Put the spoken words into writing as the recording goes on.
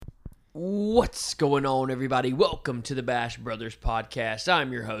What's going on, everybody? Welcome to the Bash Brothers podcast.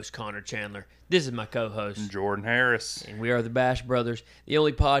 I'm your host, Connor Chandler. This is my co-host, Jordan Harris. and we are the Bash Brothers, the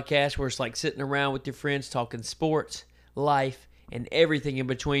only podcast where it's like sitting around with your friends talking sports, life, and everything in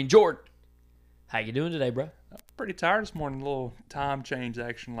between. Jordan, how you doing today, bro? Pretty tired this morning. A little time change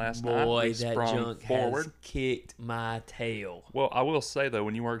action last night. Boy, We that sprung junk has kicked my tail. Well, I will say, though,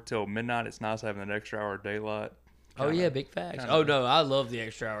 when you work till midnight, it's nice having that extra hour of daylight. Oh, yeah, big facts. Oh, no, I love the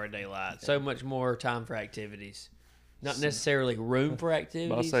extra hour of daylight. So much more time for activities. Not necessarily room for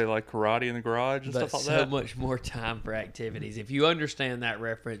activities. I'll say like karate in the garage and But stuff like so that. much more time for activities. If you understand that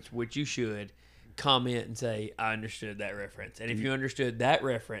reference, which you should, comment and say, I understood that reference. And if you understood that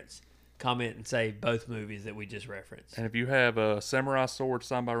reference, comment and say both movies that we just referenced. And if you have a samurai sword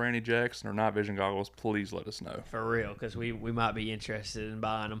signed by Randy Jackson or night vision goggles, please let us know. For real, because we might be interested in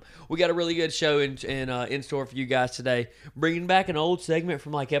buying them. We got a really good show in store for you guys today. Bringing back an old segment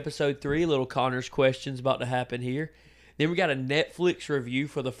from like episode 3, little Connor's questions about to happen here. Then we got a Netflix review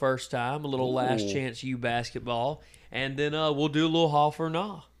for the first time, a little Last Chance U basketball. And then we'll do a little Hall for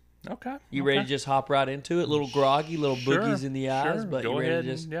Nah. Okay. You ready to just hop right into it? Little groggy, little Sure, boogies in the eyes, sure. but Go you ready ahead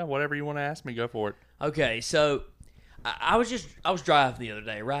to just... and, whatever you want to ask me, go for it. Okay, so I was driving the other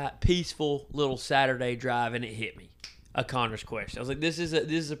day, right? Peaceful little Saturday drive, and it hit me. A Connor's question. I was like, this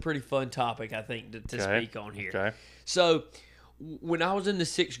is a pretty fun topic, I think, to Okay. speak on here. Okay. So when I was in the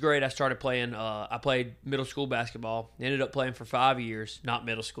 6th grade, I started playing. I played middle school basketball. Ended up playing for 5 years. Not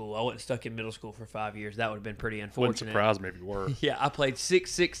middle school. I wasn't stuck in middle school for 5 years. That would have been pretty Wouldn't unfortunate. surprise me if you were. Yeah, I played 6th,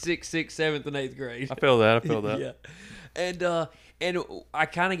 7th, and 8th grade. I feel that. I feel that. Yeah, and I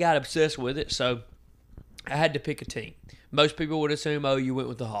kind of got obsessed with it, so I had to pick a team. Most people would assume, oh, you went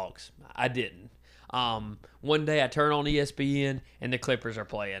with the Hawks. I didn't. One day I turn on ESPN and the Clippers are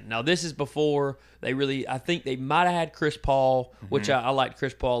playing. Now this is before they really. I think they might have had Chris Paul, which I liked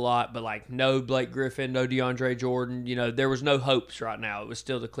Chris Paul a lot, but like no Blake Griffin, no DeAndre Jordan. You know, there was no hopes right now. It was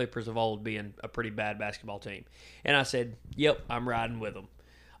still the Clippers of old being a pretty bad basketball team. And I said, yep, I'm riding with them.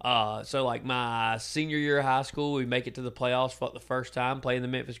 So like my senior year of high school, we make it to the playoffs for the first time playing the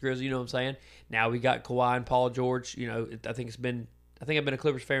Memphis Grizzlies. You know what I'm saying? Now we got Kawhi and Paul George. You know, I think I've been a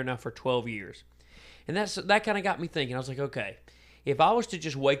Clippers fan now for 12 years. And that kind of got me thinking. I was like, okay, if I was to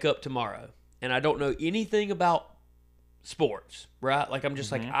just wake up tomorrow and I don't know anything about sports, right? Like I'm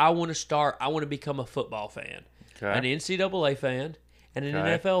just like, I want to become a football fan, Okay. an NCAA fan, and an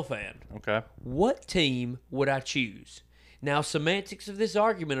Okay. NFL fan. Okay. What team would I choose? Now, semantics of this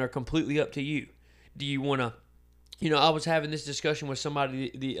argument are completely up to you. Do you want to, I was having this discussion with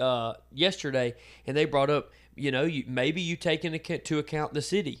somebody yesterday, and they brought up, maybe you take into account the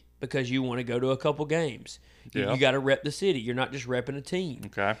city because you want to go to a couple games. Yeah. You got to rep the city. You're not just repping a team.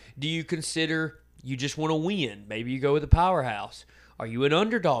 Okay. Do you consider you just want to win? Maybe you go with a powerhouse. Are you an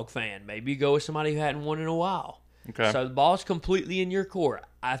underdog fan? Maybe you go with somebody who hadn't won in a while. Okay. So the ball's completely in your court.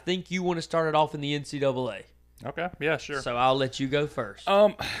 I think you want to start it off in the NCAA. Okay. Yeah, sure. So I'll let you go first.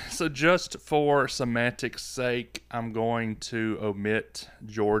 So just for semantics' sake, I'm going to omit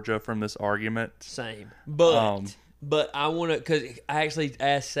Georgia from this argument. Same. But I want to, because I actually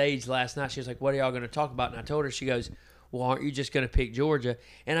asked Sage last night. She was like, what are y'all going to talk about? And I told her, she goes, well, aren't you just going to pick Georgia?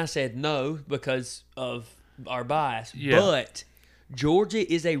 And I said, no, because of our bias. Yeah. But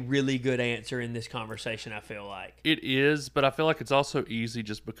Georgia is a really good answer in this conversation, I feel like. It is, but I feel like it's also easy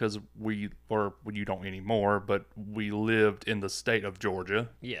just because you don't anymore, but we lived in the state of Georgia.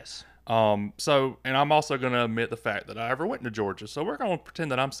 Yes. And I'm also going to admit the fact that I ever went to Georgia. So we're going to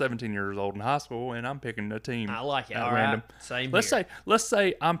pretend that I'm 17 years old in high school and I'm picking a team. I like it. at All random. right. Same Let's here.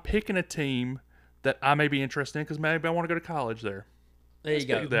 say I'm picking a team that I may be interested in because maybe I want to go to college there. There you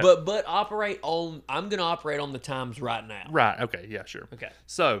go. do that. But I'm going to operate on the times right now. Right. Okay. Yeah, sure. Okay.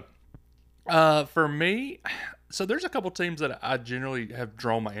 So, for me, so there's a couple teams that I generally have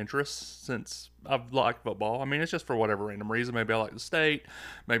drawn my interest since I've liked football. I mean, it's just for whatever random reason. Maybe I like the state.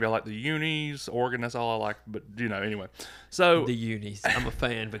 Maybe I like the unis. Oregon, that's all I like. But, anyway. So, The unis. I'm a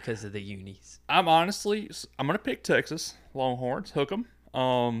fan because of the unis. I'm going to pick Texas Longhorns. Hook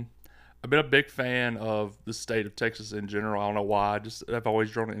 'em. I've been a big fan of the state of Texas in general. I don't know why. I've always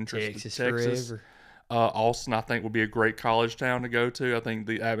drawn an interest in Texas Texas. forever. Austin, I think, would be a great college town to go to. I think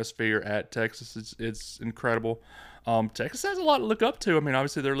the atmosphere at Texas is incredible. Texas has a lot to look up to. I mean,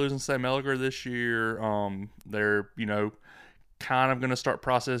 obviously they're losing Sam Ellinger this year. They're kind of going to start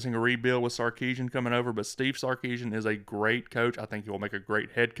processing a rebuild with Sarkisian coming over, but Steve Sarkisian is a great coach. I think he will make a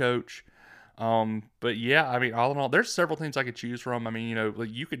great head coach. But yeah, I mean, all in all, there's several teams I could choose from. I mean,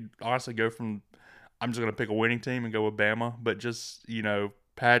 you could honestly go from, I'm just going to pick a winning team and go with Bama, but just,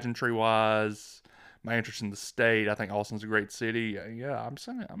 pageantry wise, my interest in the state. I think Austin's a great city. Yeah, I'm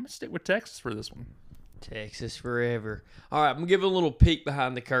gonna stick with Texas for this one. Texas forever. All right, I'm going to give a little peek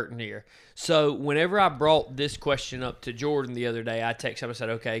behind the curtain here. So, whenever I brought this question up to Jordan the other day, I texted him and said,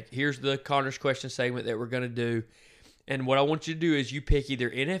 okay, here's the Connor's question segment that we're going to do. And what I want you to do is you pick either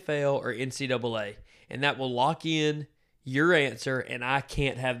NFL or NCAA, and that will lock in your answer, and I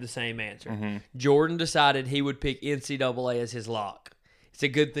can't have the same answer. Mm-hmm. Jordan decided he would pick NCAA as his lock. It's a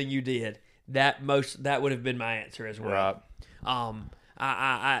good thing you did. That would have been my answer as well. Right.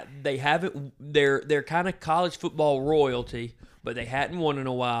 They haven't. They're kind of college football royalty, but they hadn't won in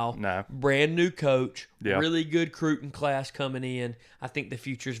a while. No. Brand new coach, Yeah. really good recruiting class coming in. I think the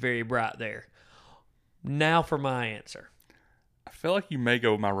future's very bright there. Now for my answer. I feel like you may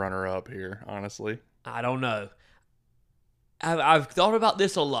go with my runner-up here, honestly. I don't know. I've thought about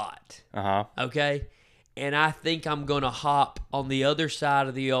this a lot. Uh-huh. Okay. And I think I'm going to hop on the other side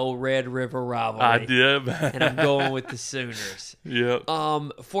of the old Red River rivalry. I did. And I'm going with the Sooners. Yep.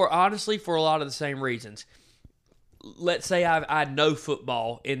 For a lot of the same reasons. Let's say I know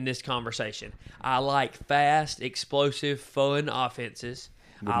football in this conversation. I like fast, explosive, fun offenses.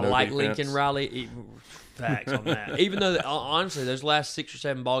 With I no like defense. Lincoln Riley. Facts on that. Even though, honestly, those last 6 or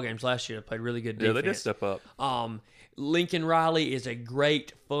 7 ball games last year, they played really good defense. Yeah, they did step up. Lincoln Riley is a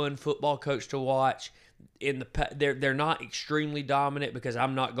great, fun football coach to watch. They're not extremely dominant because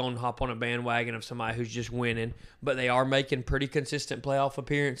I'm not going to hop on a bandwagon of somebody who's just winning, but they are making pretty consistent playoff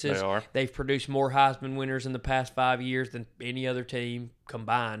appearances. They are. They've produced more Heisman winners in the past 5 years than any other team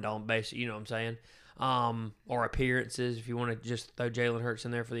combined on base. You know what I'm saying? Or appearances if you want to just throw Jalen Hurts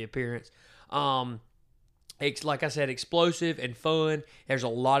in there for the appearance. It's like I said, explosive and fun. There's a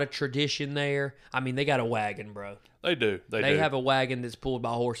lot of tradition there. I mean, they got a wagon, bro. They do. They They do. have a wagon that's pulled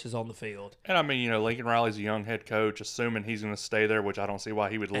by horses on the field. And I mean, Lincoln Riley's a young head coach, assuming he's going to stay there, which I don't see why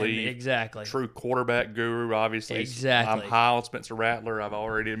he would leave. Exactly. True quarterback guru, obviously. Exactly. I'm high on Spencer Rattler. I've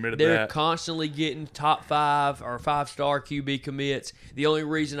already admitted They're that. constantly getting top 5 or 5-star QB commits. The only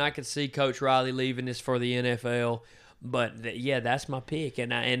reason I could see Coach Riley leaving is for the NFL. But that's my pick.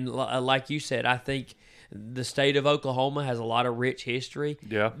 And like you said, I think the state of Oklahoma has a lot of rich history.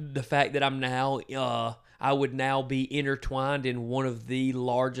 Yeah. The fact that I would now be intertwined in one of the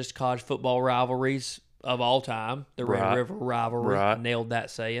largest college football rivalries of all time, the Red River rivalry. Right. Nailed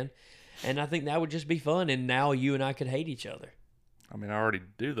that saying. And I think that would just be fun. And now you and I could hate each other. I mean, I already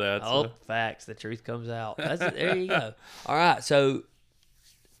do that. Oh, So. facts. The truth comes out. There you go. All right. So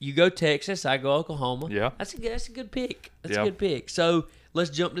you go Texas. I go Oklahoma. Yeah. That's a good pick. That's Yeah. a good pick. So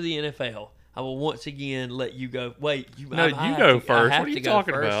let's jump to the NFL. I will once again let you go. Wait. You No, you go first. What are you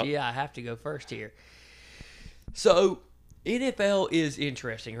talking about? Yeah, I have to go first here. So NFL is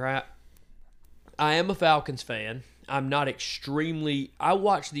interesting, right? I am a Falcons fan. I'm not extremely. I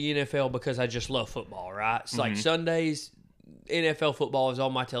watch the NFL because I just love football, right? It's like Sundays, NFL football is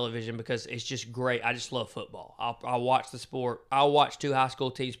on my television because it's just great. I just love football. I'll watch the sport. I'll watch 2 high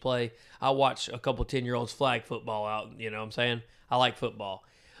school teams play. I'll watch a couple 10-year-olds flag football out. You know what I'm saying? I like football.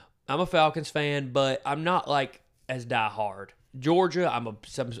 I'm a Falcons fan, but I'm not like as diehard. Georgia, I'm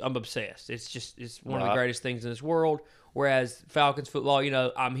obsessed. It's one of the greatest things in this world. Whereas Falcons football,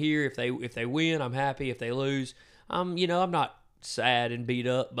 I'm here if they win, I'm happy. If they lose, I'm not sad and beat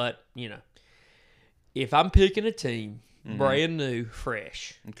up. But if I'm picking a team, brand new,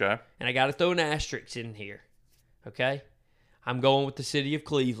 fresh, Okay. and I got to throw an asterisk in here, okay, I'm going with the city of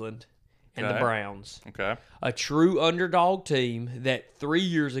Cleveland and the Okay. Browns. Okay. A true underdog team that 3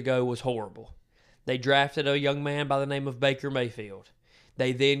 years ago was horrible. They drafted a young man by the name of Baker Mayfield.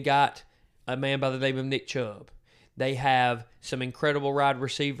 They then got a man by the name of Nick Chubb. They have some incredible wide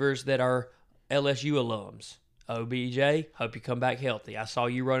receivers that are LSU alums. OBJ, hope you come back healthy. I saw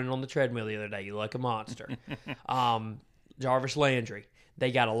you running on the treadmill the other day. You look like a monster. Jarvis Landry.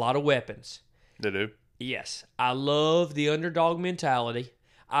 They got a lot of weapons. They do. Yes, I love the underdog mentality.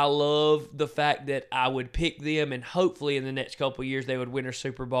 I love the fact that I would pick them and hopefully in the next couple of years they would win a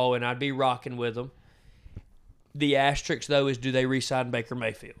Super Bowl and I'd be rocking with them. The asterisk, though, is do they re-sign Baker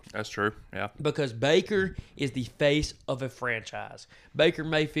Mayfield? That's true. Yeah. Because Baker is the face of a franchise. Baker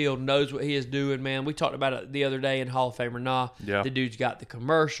Mayfield knows what he is doing, man. We talked about it the other day in Hall of Fame or not. Yeah. The dude's got the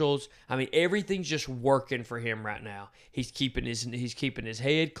commercials. I mean, everything's just working for him right now. He's keeping his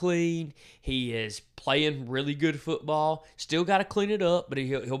head clean. He is playing really good football. Still got to clean it up, but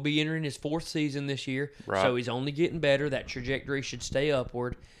he'll be entering his 4th season this year. Right. So he's only getting better. That trajectory should stay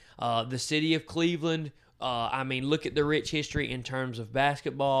upward. The city of Cleveland. Look at the rich history in terms of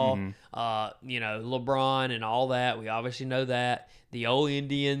basketball, LeBron and all that. We obviously know that. The old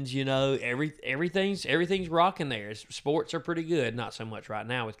Indians, everything's rocking there. Sports are pretty good. Not so much right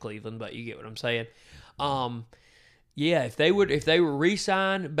now with Cleveland, but you get what I'm saying. Yeah, if they were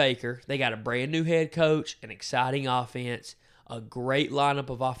re-sign Baker, they got a brand new head coach, an exciting offense, a great lineup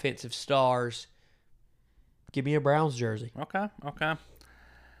of offensive stars. Give me a Browns jersey. Okay.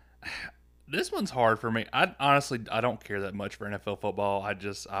 This one's hard for me. I don't care that much for NFL football.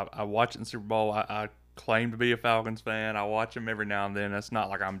 I watch it in Super Bowl. I claim to be a Falcons fan. I watch them every now and then. It's not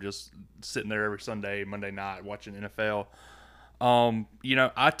like I'm just sitting there every Sunday, Monday night watching NFL.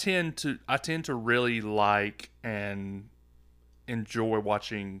 I tend to really like and enjoy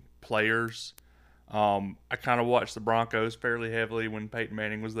watching players. I kind of watched the Broncos fairly heavily when Peyton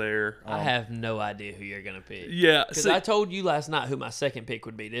Manning was there. I have no idea who you're gonna pick. Yeah, because I told you last night who my second pick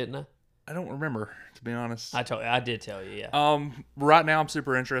would be, didn't I? I don't remember, to be honest. I did tell you, yeah. Right now I'm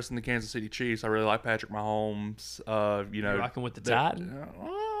super interested in the Kansas City Chiefs. I really like Patrick Mahomes. You're rocking with the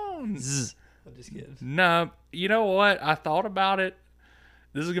Titans? I'm just kidding. No, you know what? I thought about it.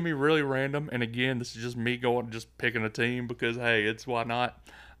 This is gonna be really random, and again, this is just me just picking a team because hey, it's why not.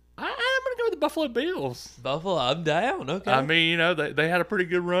 I'm gonna go with the Buffalo Bills. Buffalo, I'm down. Okay. I mean, they had a pretty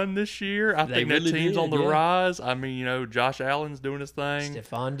good run this year. I think really that team's did, on the yeah. rise. I mean, Josh Allen's doing his thing.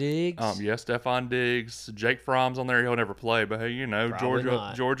 Stephon Diggs. Yeah, Stephon Diggs. Jake Fromm's on there. He'll never play, but hey,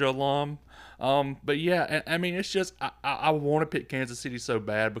 Georgia alum. But yeah, I mean, it's just I want to pick Kansas City so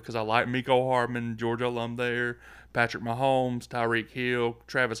bad because I like Mecole Hardman, Georgia alum there, Patrick Mahomes, Tyreek Hill,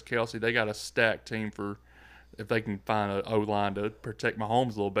 Travis Kelce. They got a stacked team for if they can find an O-line to protect Mahomes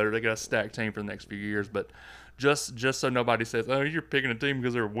a little better. They got a stacked team for the next few years. But just so nobody says, oh, you're picking a team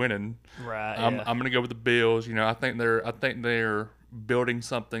because they're winning. Right. I'm going to go with the Bills. I think they're building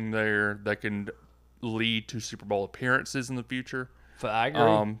something there that can lead to Super Bowl appearances in the future. I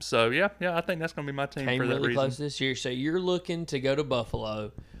agree. So yeah, I think that's going to be my team Came for that really reason. close this year. So you're looking to go to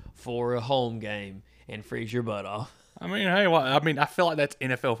Buffalo for a home game and freeze your butt off. I mean, hey, I feel like that's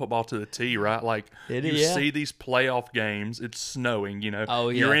NFL football to the T, right? Like see these playoff games. It's snowing. Oh,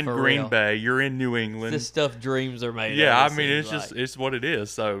 yeah, you're in for Green real. Bay. You're in New England. This stuff dreams are made. Yeah, of, I mean, it's what it is.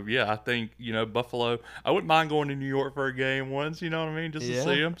 So yeah, I think Buffalo. I wouldn't mind going to New York for a game once. You know what I mean? Just to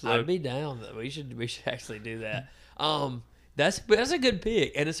see them. So. I'd be down. We should actually do that. That's a good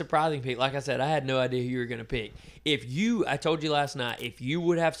pick and a surprising pick. Like I said, I had no idea who you were going to pick. I told you last night, if you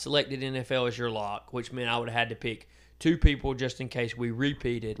would have selected NFL as your lock, which meant I would have had to pick two people just in case we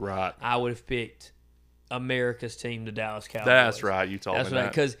repeated. Right. I would have picked America's team, the Dallas Cowboys. That's right. You told me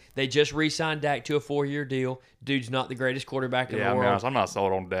that. Because they just re-signed Dak to a 4-year deal. Dude's not the greatest quarterback in the world. I'm not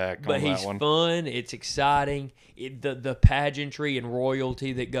sold on Dak. But he's fun. It's exciting. The pageantry and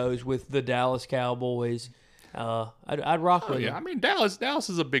royalty that goes with the Dallas Cowboys. I'd rock with him. I mean, Dallas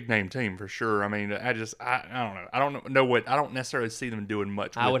is a big name team for sure. I mean, I don't know. I don't necessarily see them doing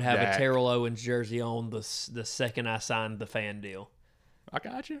much. I would have Dak. a Terrell Owens jersey on the second I signed the fan deal. I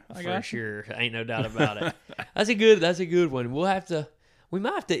got you. For sure. Ain't no doubt about it. That's a good one. We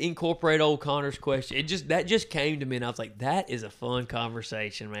might have to incorporate old Connor's question. That just came to me and I was like, that is a fun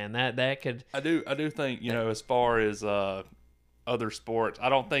conversation, man. That could. I do think, as far as other sports, I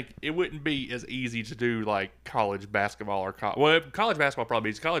don't think it wouldn't be as easy to do like college basketball or college basketball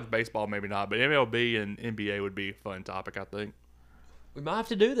probably is. College baseball maybe not, but MLB and NBA would be a fun topic, I think. We might have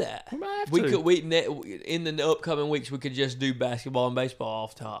to do that. We might have to. In the upcoming weeks we could just do basketball and baseball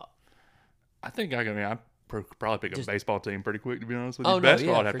off top. I think I probably pick a baseball team pretty quick, to be honest with you. Oh,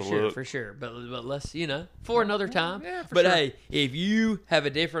 basketball, no, I'd yeah, have for to sure, look. for sure. But let's, for another time. Yeah, for but sure. Hey, if you have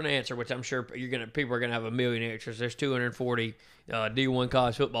a different answer, which I'm sure people are gonna have a million answers. There's 240 D1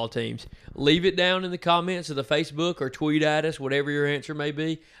 college football teams. Leave it down in the comments of the Facebook or tweet at us, whatever your answer may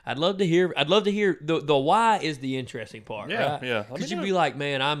be. I'd love to hear. The why is the interesting part. Yeah, right? yeah. Because you'd be like,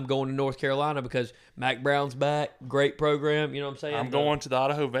 man, I'm going to North Carolina because Mac Brown's back. Great program. You know what I'm saying? I'm going to the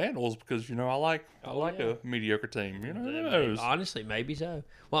Idaho Vandals because I like a mediocre team. Who knows? Honestly, maybe so.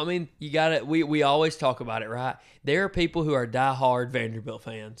 Well, I mean, you got it. We always talk about it, right? There are people who are diehard Vanderbilt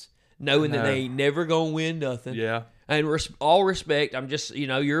fans, knowing that they ain't never gonna win nothing. Yeah. And all respect, I'm just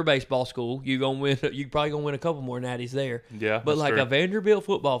you're a baseball school. You probably gonna win a couple more natties there. Yeah. But like true. a Vanderbilt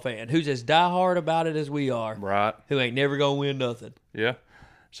football fan who's as diehard about it as we are, right? Who ain't never gonna win nothing. Yeah.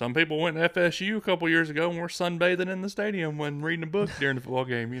 Some people went to FSU a couple years ago and were sunbathing in the stadium when reading a book during the football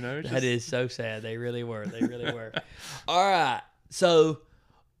game. That is so sad. They really were. All right. So,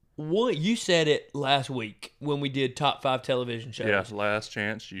 you said it last week when we did top 5 television shows. Yeah, Last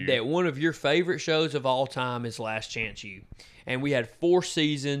Chance U. That one of your favorite shows of all time is Last Chance U. And we had 4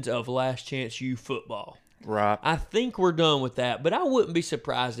 seasons of Last Chance U football. Right. I think we're done with that, but I wouldn't be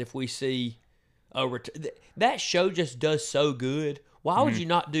surprised if we see a that show just does so good. Why would you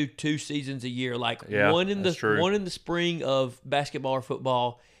not do 2 seasons a year? Like one in the spring of basketball or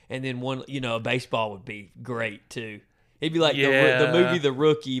football, and then one, baseball would be great too. It'd be like Yeah. the movie The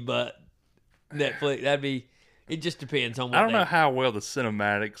Rookie, but Netflix. That'd be. It just depends on what I don't know how well the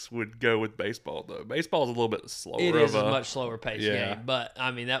cinematics would go with baseball, though. Baseball is a little bit slower. It is a much slower paced Yeah. game, but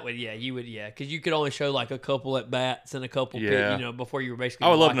I mean that would because you could only show like a couple at bats and a couple Yeah. before you were basically. I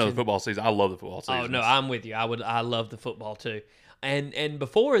would love to know watching. the football season. I love the football season. Oh no, I'm with you. I love the football too, and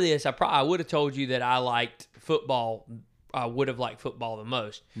before this, I would have told you that I liked football. I would have liked football the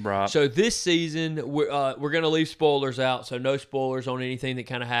most. Right. So this season, we're going to leave spoilers out, so no spoilers on anything that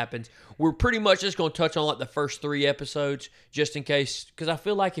kind of happens. We're pretty much just going to touch on like the first 3 episodes, just in case, because I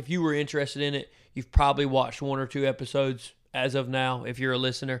feel like if you were interested in it, you've probably watched 1 or 2 episodes as of now, if you're a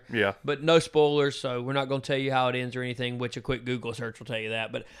listener. Yeah. But no spoilers, so we're not going to tell you how it ends or anything, which a quick Google search will tell you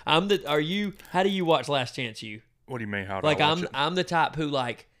that. But how do you watch Last Chance U? What do you mean? How do Like I watch it? I'm the type who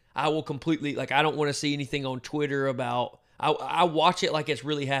like I will completely like I don't want to see anything on Twitter about I watch it like it's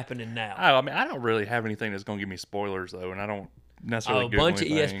really happening now. I mean, I don't really have anything that's going to give me spoilers, though, and I don't necessarily A Google bunch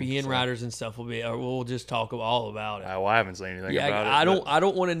of anything, ESPN so. writers and stuff we'll just talk all about it. Well, I haven't seen anything Yeah, about it. I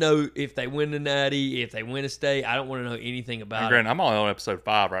don't want to know if they win the Natty, if they win a state. I don't want to know anything about it. Granted, I'm only on episode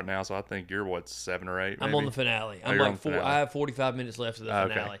 5 right now, so I think you're, 7 or 8, I'm maybe? on the finale. I'm you're on like the finale. I have 45 minutes left of the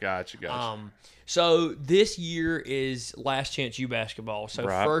finale. Okay, gotcha. So this year is Last Chance U basketball. So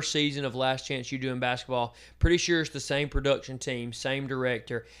Right. first season of Last Chance U doing basketball. Pretty sure it's the same production team, same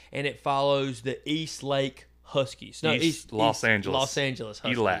director, and it follows the East Lake Huskies. No, Los Angeles. Los Angeles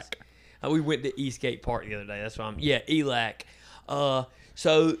Huskies. ELAC. We went to Eastgate Park the other day. That's why ELAC.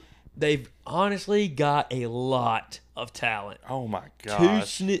 So they've honestly got a lot of talent. Oh, my Two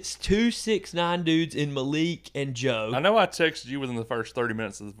gosh. 6'9" dudes in Malik and Joe. I know I texted you within the first 30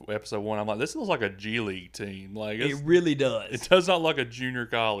 minutes of episode 1. I'm like, this looks like a G League team. Like, It really does. it does not look like a junior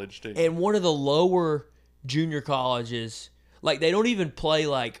college team. And one of the lower junior colleges, like they don't even play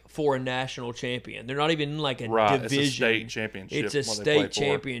like for a national champion. They're not even in like a Right, division. it's a state championship. It's a what they play state for.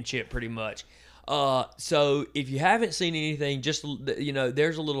 championship, pretty much. So if you haven't seen anything, just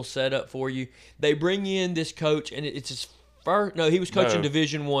there's a little setup for you. They bring in this coach, and it's his first. No, he was coaching No.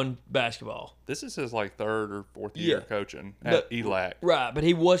 Division I basketball. This is his like 3rd or 4th year Yeah. coaching No, at ELAC. Right, but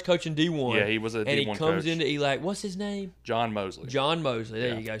he was coaching D1. Yeah, he was a and he D1 comes coach. into ELAC. What's his name? John Mosley. John Mosley. There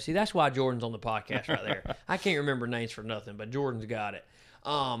Yeah. you go. See, that's why Jordan's on the podcast right there. I can't remember names for nothing, but Jordan's got it.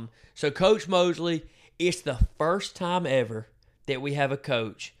 So Coach Mosley, it's the first time ever that we have a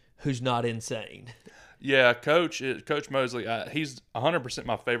coach who's not insane. Yeah, Coach Mosley. He's 100%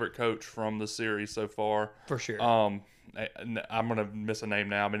 my favorite coach from the series so far. For sure. I'm gonna miss a name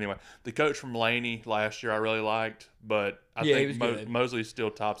now, but anyway, the coach from Laney last year I really liked, but I Yeah, he think was good. Mosley still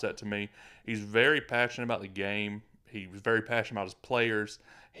tops that to me. He's very passionate about the game. He was very passionate about his players.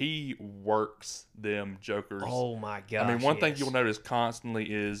 He works them jokers. Oh my gosh. I mean, one thing yes. you'll notice constantly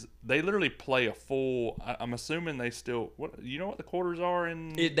is they literally play a full. I'm assuming they still. What you know what the quarters are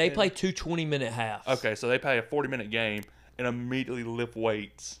in? They play 2 20-minute halves. Okay, so they play a 40-minute game and immediately lift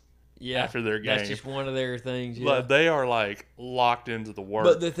weights Yeah. after their game. That's just one of their things. Yeah. But they are like locked into the work.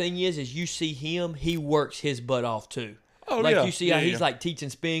 But the thing is you see him, he works his butt off too. Oh, like yeah. you see how Yeah, he's yeah. like teaching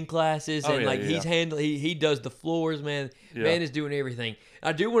spin classes Oh, and yeah, like yeah, he's handling he does the floors, man. Yeah. Man is doing everything.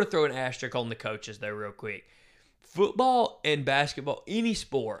 I do want to throw an asterisk on the coaches though, real quick. Football and basketball, any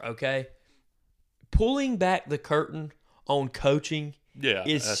sport, okay? Pulling back the curtain on coaching yeah,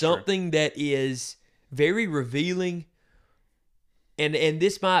 is that's something that is very revealing. And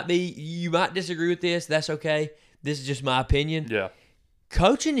this might be, you might disagree with this. That's okay. This is just my opinion. true. Yeah.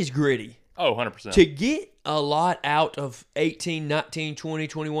 Coaching is gritty. Oh, 100%. To get a lot out of 18, 19, 20,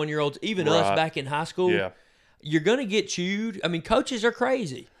 21-year-olds, even us Right. back in high school, Yeah. you're going to get chewed. I mean, coaches are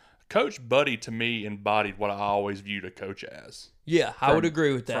crazy. Coach Buddy, to me, embodied what I always viewed a coach as. Yeah, I would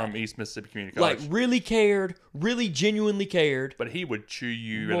agree with that. From East Mississippi Community Like, College. really cared, really genuinely cared. But he would chew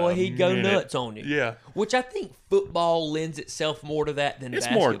you Boy, in a he'd go minute. nuts on you. Yeah. Which I think football lends itself more to that than It's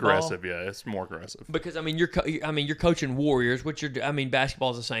basketball. more aggressive, yeah. It's more aggressive. Because I mean, you're coaching Warriors, which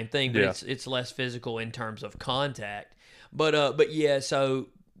basketball's the same thing, but Yeah. it's less physical in terms of contact. But yeah, so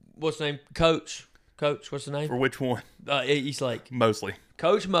what's the name? Coach, what's the name? For which one? East Lake. Mostly.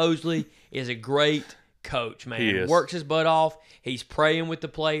 Coach Mosley is a great coach, man. He is. Works his butt off. He's praying with the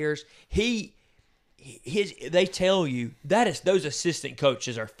players. They tell you those assistant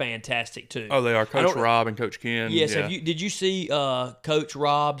coaches are fantastic too. Oh, they are. I Coach don't- Rob and Coach Ken. Yes. Yeah. Did you see Coach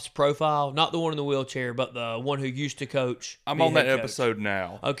Rob's profile? Not the one in the wheelchair, but the one who used to coach. I'm be on that head coach. episode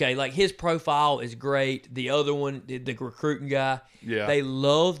now. Okay, like his profile is great. The other one, the recruiting guy, Yeah. they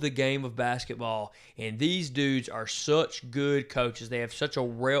love the game of basketball. And these dudes are such good coaches. They have such a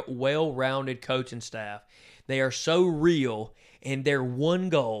well-rounded coaching staff. They are so real. and their one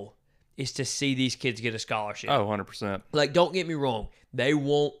goal is to see these kids get a scholarship. Oh, 100%. Like, don't get me wrong, they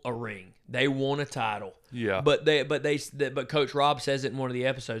want a ring, they want a title. Yeah. But Coach Rob says it in one of the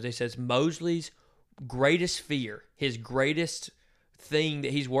episodes. He says Mosley's greatest fear, his greatest thing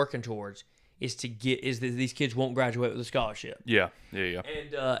that he's working towards, is that these kids won't graduate with a scholarship. Yeah.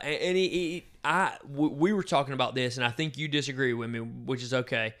 And we were talking about this, and I think you disagree with me, which is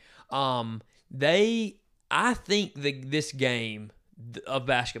okay. I think this game of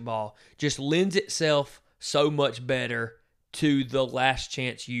basketball just lends itself so much better to the Last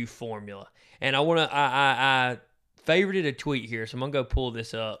Chance U formula. And I favorited a tweet here, so I'm gonna go pull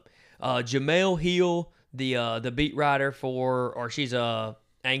this up. Jamel Hill, the beat writer she's a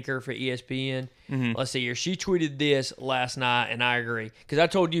anchor for ESPN. Mm-hmm. Let's see here. She tweeted this last night, and I agree because I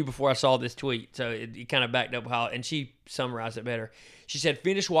told you before I saw this tweet, so it kind of backed up and she summarized it better. She said,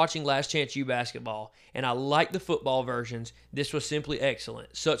 "Finished watching Last Chance U basketball, and I like the football versions. This was simply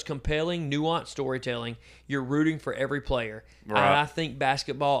excellent. Such compelling, nuanced storytelling. You're rooting for every player. Right. And I think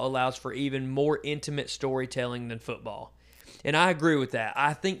basketball allows for even more intimate storytelling than football." And I agree with that.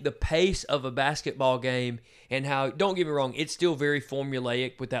 I think the pace of a basketball game and how, don't get me wrong, it's still very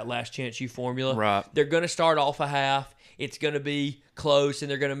formulaic with that Last Chance U formula. Right. They're going to start off a half. It's going to be close,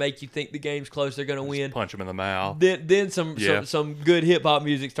 and they're going to make you think the game's close. They're going to win. Punch them in the mouth. Then some good hip-hop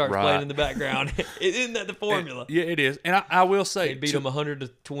music starts Right. playing in the background. Isn't that the formula? Yeah, it is. And I will say, They beat them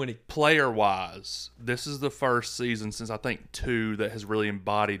 100-20. player-wise, this is the first season since I think 2 that has really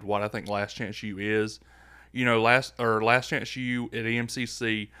embodied what I think Last Chance U is. You know, Last Chance U at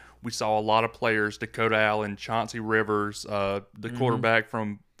EMCC, we saw a lot of players: Dakota Allen, Chauncey Rivers, the quarterback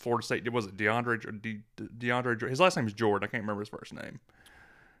from Florida State. Was it DeAndre? His last name is Jordan. I can't remember his first name.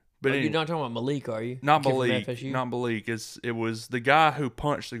 But You're not talking about Malik, are you? not Kid from Malik. FSU? Not Malik. It was the guy who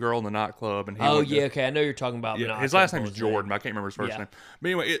punched the girl in the nightclub. And he Oh, went to- yeah, okay. I know you're talking about. Yeah, but his I last can't name is pull his Jordan, but I can't remember his first Yeah. name. But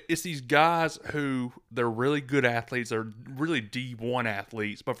anyway, it's these guys who they're really good athletes. They're really D1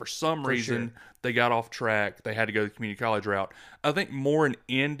 athletes, but for some reason they got off track. They had to go the community college route. I think more in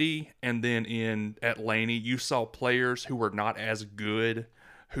Indy and then in Atlanta, you saw players who were not as good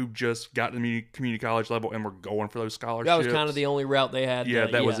who just got to the community college level and were going for those scholarships. That was kind of the only route they had. Yeah,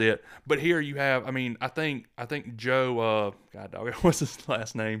 that was it. But here you have, I mean, I think Joe, God dog, what's his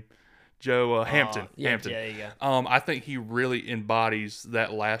last name? Joe Hampton. Hampton. Yeah, there you go. I think he really embodies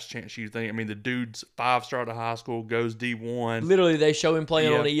that Last Chance U thing. I mean, the dude's 5-star out of high school, goes D1, Literally, they show him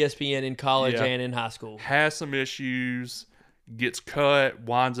playing Yeah. on ESPN in college Yeah. and in high school. has some issues, gets cut,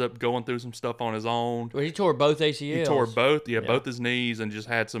 winds up going through some stuff on his own. Well, he tore both ACLs. He tore both his knees, and just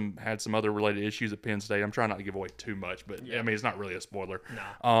had some other related issues at Penn State. I'm trying not to give away too much, but I mean, it's not really a spoiler.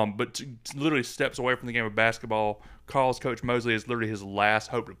 No. But literally steps away from the game of basketball. Calls Coach Mosley as literally his last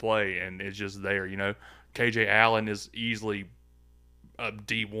hope to play, and is just there. You know, KJ Allen is easily a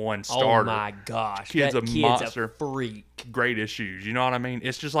D1 starter. Oh my gosh, Kid's that a kid's monster. a freak. Great issues. You know what I mean?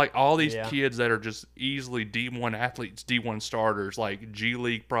 It's just like all these Yeah. kids that are just easily D1 athletes, D1 starters, like G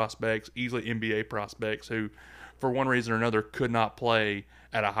League prospects, easily NBA prospects who, for one reason or another, could not play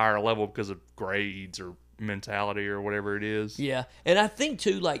at a higher level because of grades or mentality or whatever it is. Yeah, and I think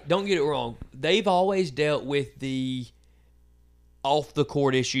too, like, don't get it wrong, they've always dealt with the off the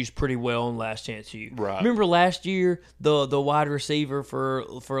court issues pretty well on Last Chance U. Right. Remember last year the wide receiver for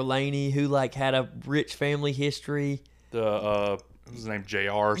Laney who like had a rich family history. The what was his name, JR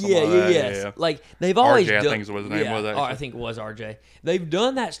or something Yeah, like yeah, that. yes. Yeah. Like they've always RJ, I done, think is what his name was, actually. I think it was RJ. They've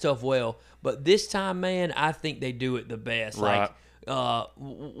done that stuff well, but this time, man, I think they do it the best. Right. Like,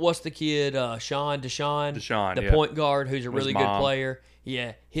 what's the kid? Deshaun, Deshaun, the yeah. point guard, who's a really good mom. player.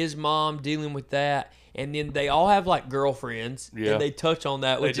 Yeah, his mom dealing with that, and then they all have like girlfriends, Yeah. and they touch on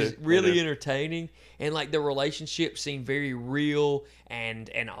that, which do. is They really do. entertaining. And like the relationships seem very real and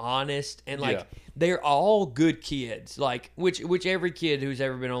honest, and like Yeah. they're all good kids. Like which every kid who's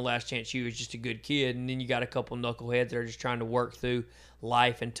ever been on Last Chance U is just a good kid, and then you got a couple knuckleheads that are just trying to work through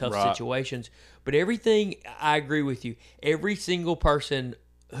life and tough Right. situations. But everything, I agree with you. Every single person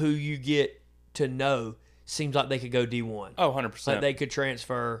who you get to know seems like they could go D1. Oh, 100%. Like they could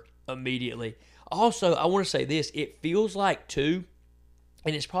transfer immediately. Also, I want to say this. It feels like, too,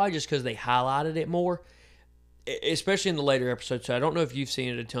 and it's probably just because they highlighted it more, especially in the later episodes, so I don't know if you've seen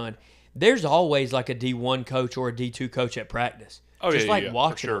it a ton. There's always like a D1 coach or a D2 coach at practice. Oh, just yeah, like yeah,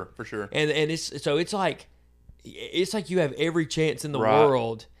 watching them. for sure. And it's like you have every chance in the Right.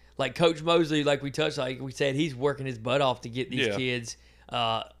 world. Like Coach Mosley, like we said, he's working his butt off to get these Yeah. kids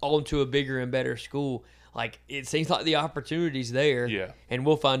onto a bigger and better school. Like, it seems like the opportunity's there. Yeah. And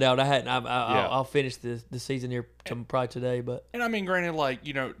we'll find out. I'll finish the season here probably today. But And I mean, granted, like,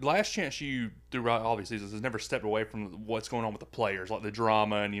 Last Chance U throughout all these seasons has never stepped away from what's going on with the players, like the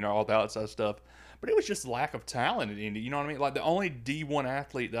drama and, all that outside stuff. But it was just lack of talent at Indy. You know what I mean? Like, the only D1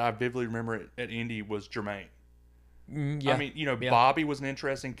 athlete that I vividly remember at Indy was Jermaine. yeah. I mean, Bobby was an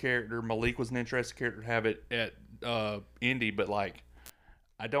interesting character. Malik was an interesting character to have it at Indy, but, like,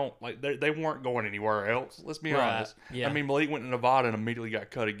 I don't like they weren't going anywhere else. Let's be honest. Yeah. I mean, Malik went to Nevada and immediately got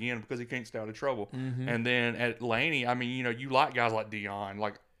cut again because he can't stay out of trouble. Mm-hmm. And then at Laney, I mean, you like guys like Dion,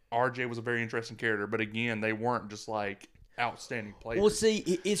 like RJ was a very interesting character, but again, they weren't just like outstanding players. Well,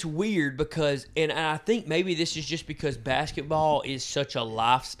 see, it's weird because, and I think maybe this is just because basketball is such a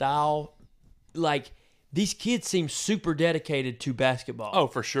lifestyle. Like, these kids seem super dedicated to basketball. Oh,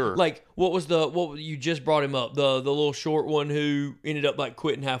 for sure. Like, what you just brought him up, the little short one who ended up like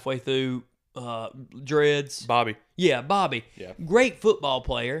quitting halfway through dreads. Bobby. Yeah, Bobby. Yeah. Great football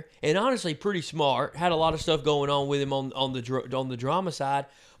player and honestly pretty smart. Had a lot of stuff going on with him on the drama side,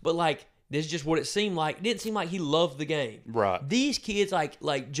 but like, this is just what it seemed like. It didn't seem like he loved the game. Right. These kids,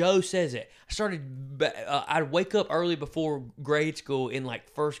 like Joe says it. I'd wake up early before grade school in like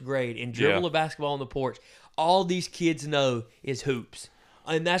first grade and dribble a basketball on the porch. All these kids know is hoops,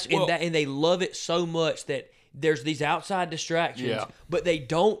 and and they love it so much that there's these outside distractions, but they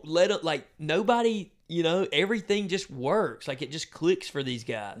don't let it. Like, nobody, everything just works. Like, it just clicks for these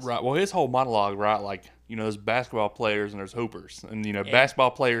guys. Right. Well, his whole monologue, right? Like, there's basketball players and there's hoopers. And,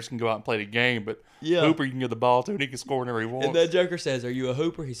 basketball players can go out and play the game, but hooper you can give the ball to and he can score whenever he wants. And that joker says, "Are you a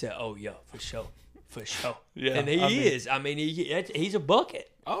hooper?" He said, "Oh, yeah, for sure. For sure." Yeah. And he is. I mean, he's a bucket.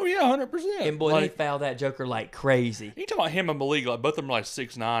 Oh, yeah, 100%. And, boy, they foul that joker like crazy. You talking about him and Malik, like, both of them are like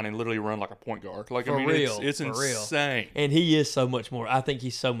 6'9" and literally run like a point guard. Like, For real. It's insane. And he is so much more. I think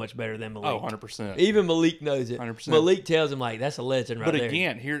he's so much better than Malik. Oh, 100%. Even Malik knows it. 100%. Malik tells him, like, that's a legend right there. But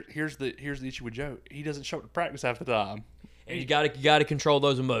again, here's the issue with Joe. He doesn't show up to practice half the time. And you got to control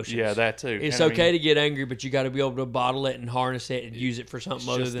those emotions. Yeah, that too. It's okay to get angry, but you got to be able to bottle it and harness it and use it for something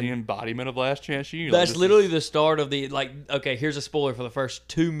other than the embodiment of Last Chance U. That's literally the start of the, like, okay, here's a spoiler for the first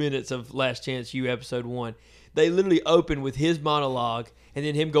 2 minutes of Last Chance U episode 1. They literally open with his monologue and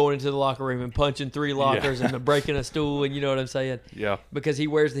then him going into the locker room and punching 3 lockers and breaking a stool, and you know what I'm saying? Yeah. Because he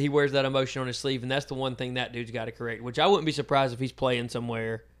wears that emotion on his sleeve, and that's the one thing that dude's got to correct, which I wouldn't be surprised if he's playing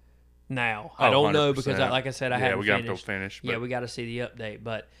somewhere now. I don't know because, like I said, I haven't we got finished. to finish. Yeah, we got to see the update.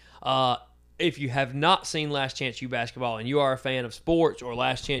 But if you have not seen Last Chance U basketball and you are a fan of sports or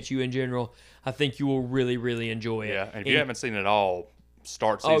Last Chance U in general, I think you will really, really enjoy it. Yeah, and if you haven't seen it all,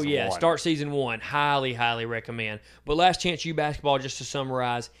 start season 1. Oh, yeah, start season 1. Highly, highly recommend. But Last Chance U basketball, just to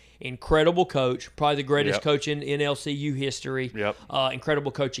summarize, incredible coach, probably the greatest coach in LCU history. Yep.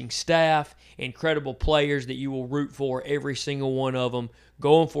 Incredible coaching staff, incredible players that you will root for, every single one of them,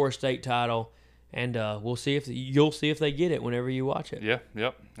 going for a state title. And you'll see if they get it whenever you watch it. Yeah,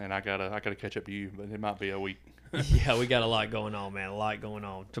 yep. And I gotta catch up to you, but it might be a week. Yeah, we got a lot going on, man. A lot going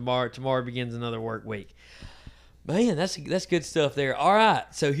on. Tomorrow begins another work week. Man, that's good stuff there. All right,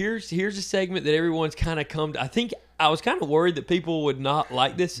 so here's a segment that everyone's kind of come to. I think I was kind of worried that people would not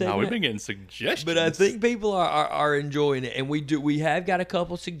like this segment. No, we've been getting suggestions, but I think people are enjoying it, and we have got a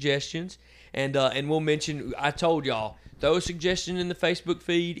couple suggestions, and we'll mention. I told y'all, throw a suggestion in the Facebook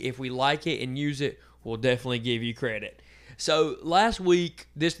feed. If we like it and use it, we'll definitely give you credit. So last week,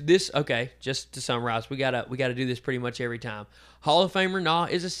 this okay. Just to summarize, we gotta do this pretty much every time. Hall of Famer Nah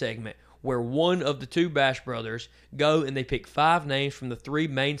is a segment where one of the 2 Bash brothers go and they pick 5 names from the 3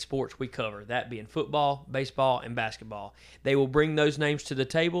 main sports we cover, that being football, baseball, and basketball. They will bring those names to the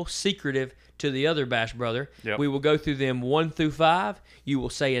table, secretive to the other Bash brother. Yep. We will go through them 1 through 5. You will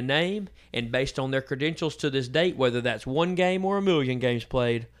say a name, and based on their credentials to this date, whether that's 1 game or 1,000,000 games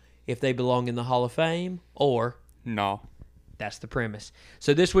played, if they belong in the Hall of Fame or no. That's the premise.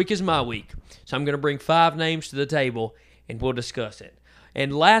 So this week is my week. So I'm going to bring 5 names to the table, and we'll discuss it.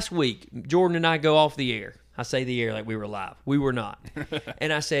 And last week, Jordan and I go off the air. I say the air like we were live. We were not.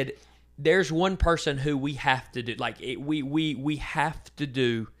 And I said, there's one person who we have to do. Like, we have to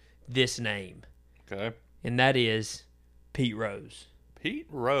do this name. Okay. And that is Pete Rose. Pete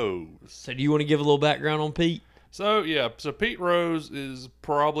Rose. So do you want to give a little background on Pete? So Pete Rose is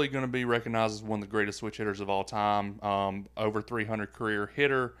probably going to be recognized as one of the greatest switch hitters of all time. Over 300 career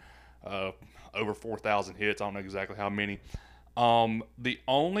hitter, over 4,000 hits. I don't know exactly how many. The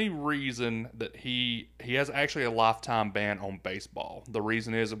only reason that he has actually a lifetime ban on baseball. The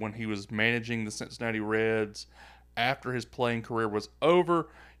reason is that when he was managing the Cincinnati Reds, after his playing career was over,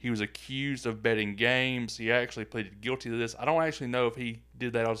 he was accused of betting games. He actually pleaded guilty to this. I don't actually know if he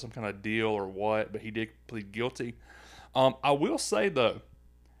did that on some kind of deal or what, but he did plead guilty. I will say, though,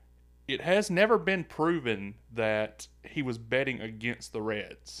 it has never been proven that he was betting against the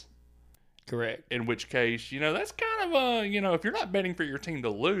Reds. Correct. In which case, that's kind of if you're not betting for your team to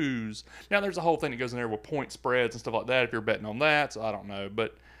lose. Now, there's a whole thing that goes in there with point spreads and stuff like that if you're betting on that, so I don't know.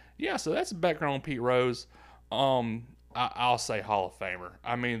 But, yeah, so that's the background on Pete Rose. I'll say Hall of Famer.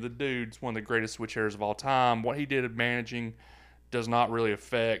 I mean, the dude's one of the greatest switch hitters of all time. What he did at managing does not really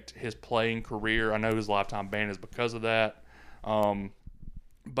affect his playing career. I know his lifetime ban is because of that.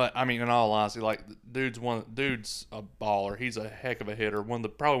 But I mean, in all honesty, like dude's a baller. He's a heck of a hitter.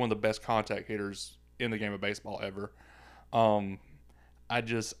 Probably one of the best contact hitters in the game of baseball ever. I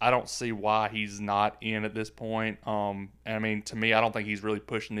don't see why he's not in at this point. And I mean, to me, I don't think he's really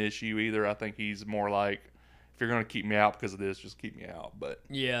pushing the issue either. I think he's more like, if you're going to keep me out because of this, just keep me out. But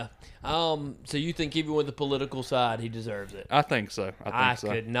yeah. So you think even with the political side, he deserves it? I think so. I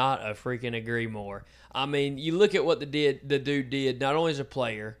could not freaking agree more. I mean, you look at what the dude did, not only as a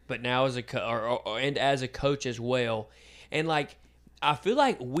player, but now as and as a coach as well. And like, I feel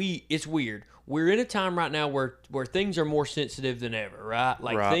like it's weird. We're in a time right now where things are more sensitive than ever, right?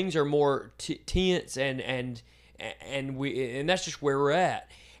 Like things are more tense and that's just where we're at.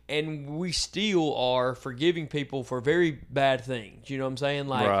 And we still are forgiving people for very bad things. You know what I'm saying?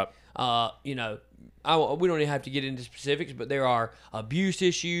 Like, we don't even have to get into specifics, but there are abuse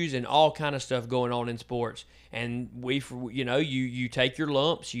issues and all kind of stuff going on in sports. And you take your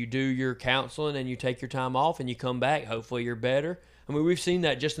lumps, you do your counseling, and you take your time off, and you come back. Hopefully, you're better. I mean, we've seen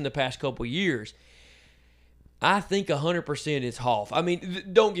that just in the past couple of years. I think 100% is Hoff. I mean,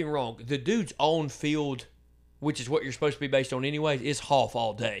 don't get me wrong. The dude's on field, which is what you're supposed to be based on anyways, is Hoff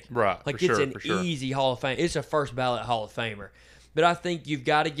all day. Right. Like, it's an easy Hall of Fame. It's a first ballot Hall of Famer. But I think you've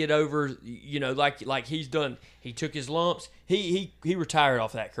got to get over, like he's done. He took his lumps. He retired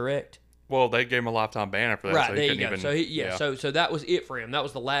off that, correct? Well, they gave him a lifetime ban after that. Right, so there you go. So that was it for him. That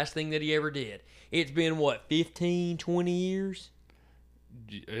was the last thing that he ever did. It's been, 15, 20 years?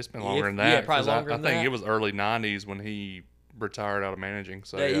 It's been longer than that. Yeah, probably longer than that. I think it was early 90s when he retired out of managing.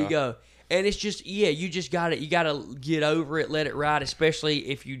 So there you go. And it's just, you just got to get over it, let it ride, especially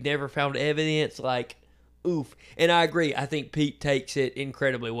if you never found evidence, like, oof. And I agree. I think Pete takes it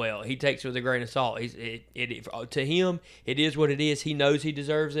incredibly well. He takes it with a grain of salt. To him, it is what it is. He knows he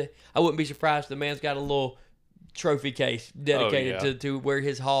deserves it. I wouldn't be surprised if the man's got a little trophy case dedicated to where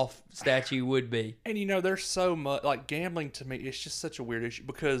his Hoff statue would be. And there's so much, like, gambling to me, it's just such a weird issue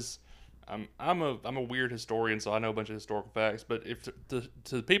because I'm a weird historian, so I know a bunch of historical facts. But if to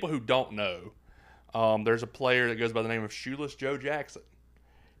the people who don't know, there's a player that goes by the name of Shoeless Joe Jackson.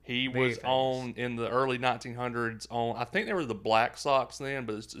 He was on in the early 1900s on, I think they were the Black Sox then,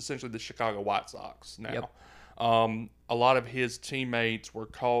 but it's essentially the Chicago White Sox now. Yep. A lot of his teammates were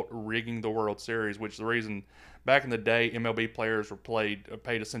caught rigging the World Series, which is the reason back in the day MLB players were paid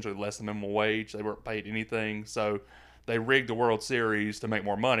essentially less than minimum wage. They weren't paid anything, so they rigged the World Series to make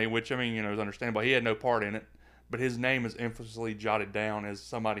more money, which, I mean, is understandable. He had no part in it, but his name is infamously jotted down as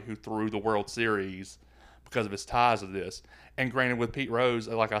somebody who threw the World Series because of his ties to this. And granted, with Pete Rose,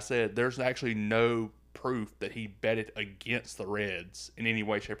 like I said, there's actually no proof that he betted against the Reds in any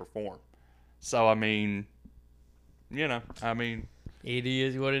way, shape, or form. So, I mean, it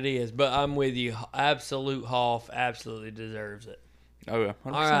is what it is. But I'm with you. Absolute Hoff absolutely deserves it. Oh, yeah.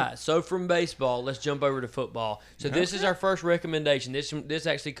 100%. All right, so from baseball, let's jump over to football. So this is our first recommendation. This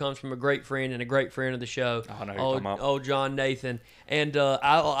actually comes from a great friend and a great friend of the show, old John Nathan. And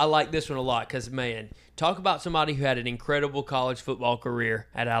I like this one a lot because, man, talk about somebody who had an incredible college football career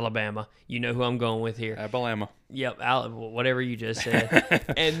at Alabama. You know who I'm going with here. Alabama. Yep, whatever you just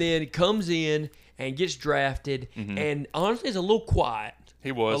said. And then comes in and gets drafted, and honestly is a little quiet.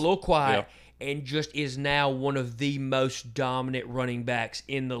 He was. A little quiet. Yeah. And just is now one of the most dominant running backs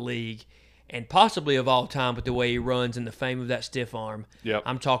in the league and possibly of all time with the way he runs and the fame of that stiff arm. Yep.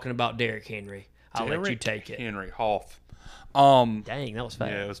 I'm talking about Derrick Henry. I'll let you take it. Henry Hoff. Dang, that was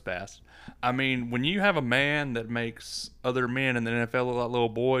fast. Yeah, it was fast. I mean, when you have a man that makes other men in the NFL look like little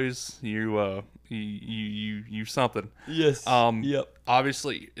boys, you something. Yes. Yep.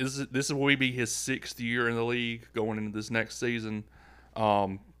 Obviously, this will be his 6th year in the league going into this next season.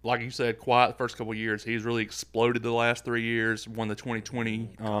 Like you said, quiet the first couple of years. He's really exploded the last 3 years. Won the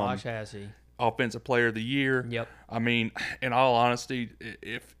 2020 Gosh, has he. Offensive Player of the Year. Yep. I mean, in all honesty,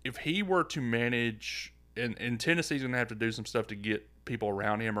 if he were to manage in Tennessee, he's going to have to do some stuff to get people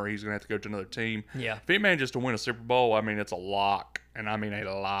around him, or he's going to have to go to another team. Yeah. If he manages to win a Super Bowl, I mean, it's a lock, and I mean a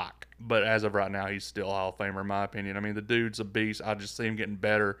lock. But as of right now, he's still a Hall of Famer in my opinion. I mean, the dude's a beast. I just see him getting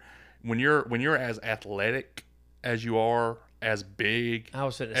better. When you're as athletic as you are, as big I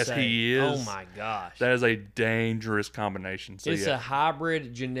was going to as say, he is, oh my gosh. that is a dangerous combination. So It's yeah. a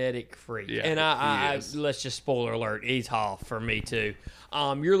hybrid genetic freak. Yeah, And he I is. let's just spoiler alert, he's Hoff for me too.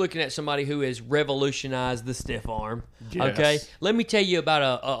 You're looking at somebody who has revolutionized the stiff arm. Yes. Okay, let me tell you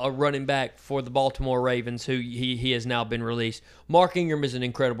about a running back for the Baltimore Ravens who he has now been released. Mark Ingram is an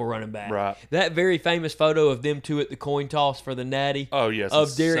incredible running back. Right. That very famous photo of them two at the coin toss for the Natty. Oh, yes,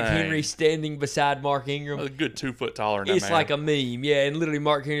 Of Derrick insane. Henry standing beside Mark Ingram. A good 2 foot taller than that It's man. like a meme, yeah. And literally,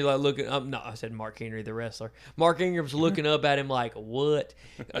 Mark Henry like looking up. No, I said Mark Henry, the wrestler. Mark Ingram's looking up at him like, "What?"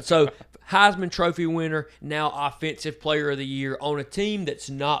 So, Heisman Trophy winner, now Offensive Player of the Year on a team that's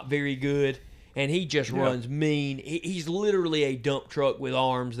not very good, and he just runs mean. He's literally a dump truck with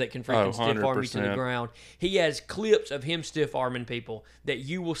arms that can freaking stiff arm you to the 100%. ground. He has clips of him stiff arming people that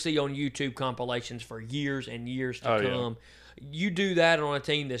you will see on YouTube compilations for years and years to Oh, yeah. come. You do that on a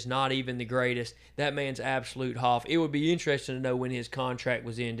team that's not even the greatest, that man's absolute Hoff. It would be interesting to know when his contract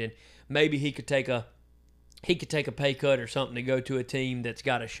was ending. Maybe he could take a pay cut or something to go to a team that's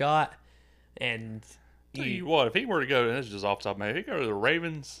got a shot. And Tell you what, if he were to go, and this is just off the top of my head, if he go to the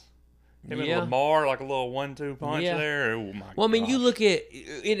Ravens, him Yeah. and Lamar, like a little 1-2 punch Yeah. there. Oh my! well, I mean, you gosh. look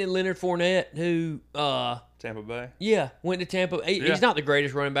at Leonard Fournette, who Tampa Bay. went to Tampa. Yeah. He's not the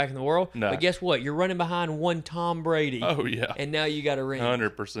greatest running back in the world, No. but guess what? You're running behind one Tom Brady, Oh yeah, and now you got a ring.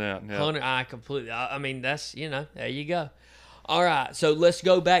 100%. Yeah. 100. I completely. I mean, that's there you go. All right, so let's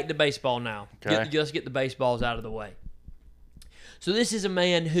go back to baseball now. Okay. Let's get the baseballs out of the way. So this is a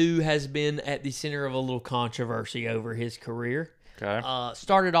man who has been at the center of a little controversy over his career. Okay.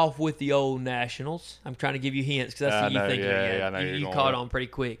 Started off with the old Nationals. I'm trying to give you hints because that's I what you know, think. yeah, I know You you're going caught with. on pretty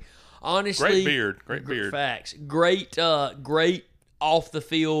quick. Honestly, Great beard. Great beard. Facts. Great off the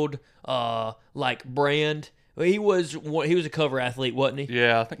field like brand. He was a cover athlete, wasn't he?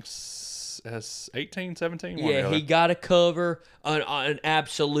 Yeah, I think as 18, 17. one or the Yeah, other. he got a cover, an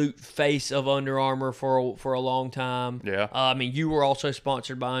absolute face of Under Armour for a long time. Yeah. I mean, you were also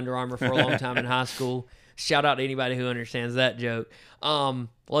sponsored by Under Armour for a long time in high school. Shout out to anybody who understands that joke.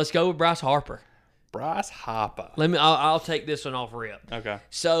 Let's go with Bryce Harper. Bryce Harper. I'll take this one off rip. Okay.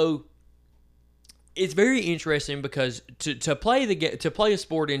 So it's very interesting because to play a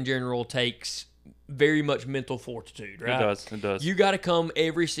sport in general takes very much mental fortitude, right? It does. You got to come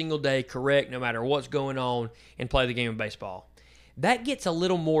every single day correct, no matter what's going on, and play the game of baseball. That gets a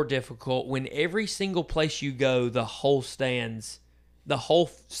little more difficult when every single place you go, the whole stands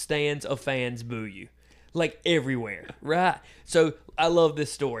of fans boo you. Like everywhere, right? So I love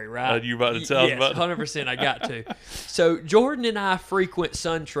this story, right? You about to tell us Yes, about it? 100%. I got to. So Jordan and I frequent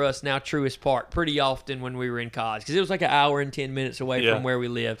SunTrust, now Truist Park, pretty often when we were in college because it was like an hour and 10 minutes away Yeah. from where we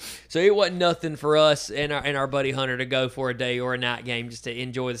lived. So it wasn't nothing for us and our buddy Hunter to go for a day or a night game just to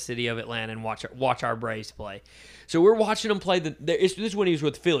enjoy the city of Atlanta and watch our Braves play. So we're watching them play. This is when he was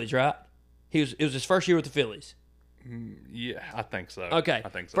with the Phillies, right? It was his first year with the Phillies. Yeah, I think so. Okay. I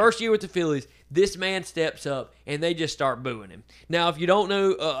think so. First year with the Phillies, this man steps up and they just start booing him. Now, if you don't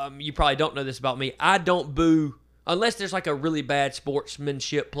know, you probably don't know this about me. I don't boo unless there's like a really bad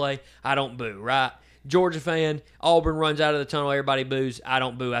sportsmanship play. I don't boo, right? Georgia fan, Auburn runs out of the tunnel, everybody boos. I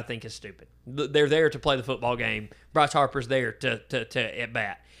don't boo. I think it's stupid. They're there to play the football game. Bryce Harper's there to at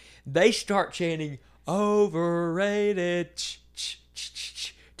bat. They start chanting overrated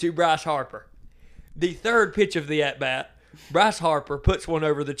to Bryce Harper. The third pitch of the at-bat, Bryce Harper puts one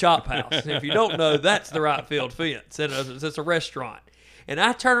over the chop house. And if you don't know, that's the right field fence. It's a restaurant. And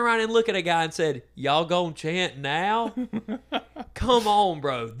I turn around and look at a guy and said, y'all gonna chant now? Come on,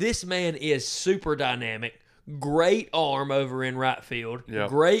 bro. This man is super dynamic. Great arm over in right field. Yep.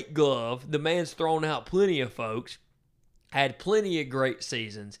 Great glove. The man's thrown out plenty of folks. Had plenty of great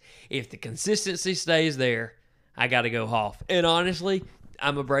seasons. If the consistency stays there, I got to go Hoff. And honestly,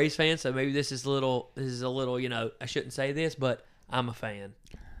 I'm a Braves fan, so maybe this is a little, I shouldn't say this, but I'm a fan.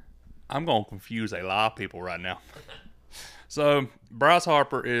 I'm going to confuse a lot of people right now. So, Bryce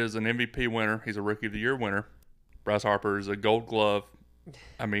Harper is an MVP winner. He's a Rookie of the Year winner. Bryce Harper is a Gold Glove.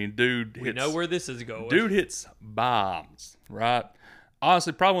 I mean, dude We know where this is going. Dude hits bombs, right?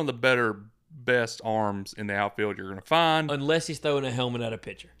 Honestly, probably one of the best arms in the outfield you're going to find. Unless he's throwing a helmet at a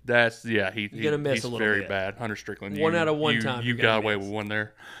pitcher. That's You're gonna miss he's a little very bit. bad. Hunter Strickland. One out of one time You you're got gonna away miss. with one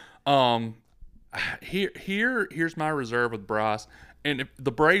there. Here's my reserve with Bryce. And if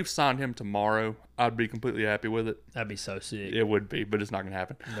the Braves signed him tomorrow, I'd be completely happy with it. That'd be so sick. It would be, but it's not going to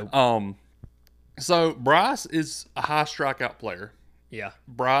happen. Nope. So Bryce is a high strikeout player. Yeah.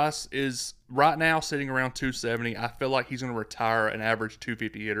 Bryce is right now sitting around 270. I feel like he's going to retire an average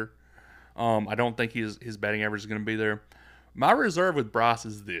 250 hitter. I don't think his batting average is going to be there. My reserve with Bryce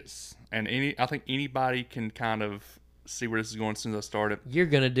is this, and I think anybody can kind of see where this is going since I started. You're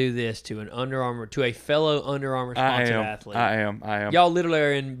gonna do this to a fellow Under Armour sponsored athlete. I am. Y'all literally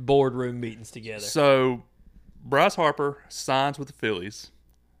are in boardroom meetings together. So, Bryce Harper signs with the Phillies.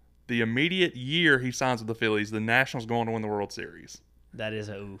 The immediate year he signs with the Phillies, the Nationals go on to win the World Series. That is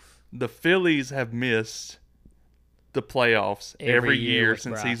a oof. The Phillies have missed the playoffs every year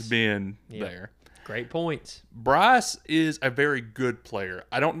since Bryce. he's been there. Great points. Bryce is a very good player.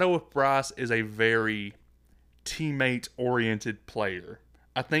 I don't know if Bryce is a very teammate-oriented player.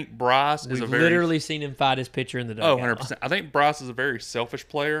 I think Bryce is We've a very... literally seen him fight his pitcher in the dugout. 100%. I think Bryce is a very selfish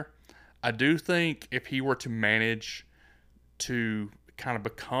player. I do think if he were to manage to kind of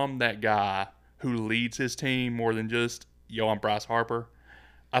become that guy who leads his team more than just, I'm Bryce Harper,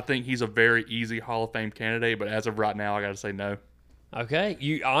 I think he's a very easy Hall of Fame candidate, but as of right now, I got to say no. Okay,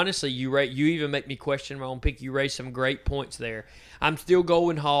 you even make me question my own pick. You raised some great points there. I'm still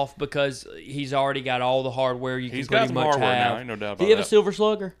going Hoff because he's already got all the hardware you can pretty much have. Now, ain't no doubt about Does he have that. a Silver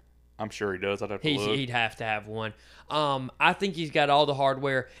Slugger? I'm sure he does. I'd have to look. He'd have to have one. I think he's got all the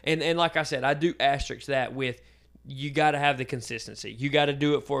hardware, and like I said, I do asterisk that with you got to have the consistency. You got to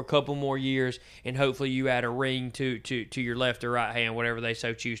do it for a couple more years, and hopefully you add a ring to your left or right hand, whatever they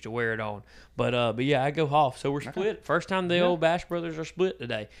so choose to wear it on. But yeah, I go Hoff. So we're split. First time the old Bash brothers are split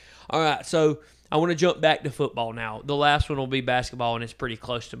today. All right, so I want to jump back to football now. The last one will be basketball, and it's pretty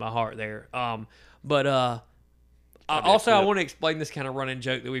close to my heart there. I want to explain this kind of running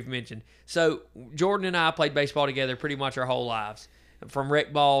joke that we've mentioned. So Jordan and I played baseball together pretty much our whole lives, from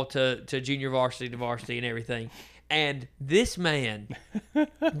rec ball to junior varsity to varsity and everything. And this man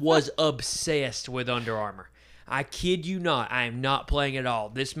was obsessed with Under Armour. I kid you not. I am not playing at all.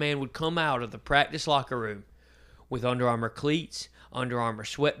 This man would come out of the practice locker room with Under Armour cleats, Under Armour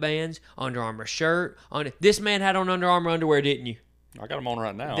sweatbands, Under Armour shirt. This man had on Under Armour underwear, didn't you? I got him on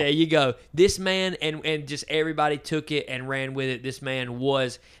right now. There you go. This man, and just everybody took it and ran with it. This man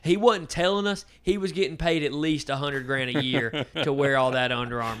he wasn't telling us. He was getting paid at least $100,000 a year to wear all that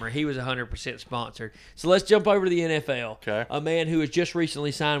Under Armour. He was 100% sponsored. So let's jump over to the NFL. Okay. A man who has just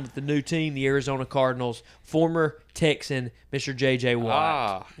recently signed with the new team, the Arizona Cardinals, former Texan, Mr. J.J.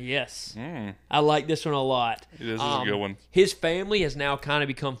 Watt. Yes. I like this one a lot. This is a good one. His family has now kind of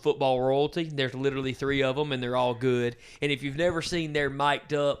become football royalty. There's literally 3 of them, and they're all good. And if you've never seen their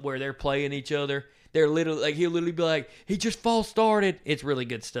mic'd up where they're playing each other, they're literally like, he'll literally be like, he just false started. It's really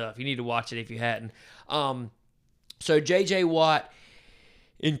good stuff. You need to watch it if you hadn't. So J.J. Watt,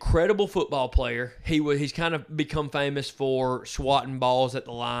 incredible football player. He's kind of become famous for swatting balls at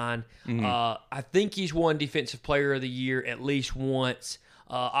the line. I think he's won Defensive Player of the Year at least once.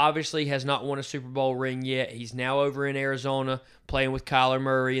 Obviously has not won a Super Bowl ring yet. He's now over in Arizona playing with Kyler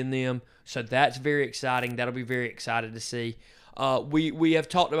Murray and them. So that's very exciting. That'll be very excited to see. We have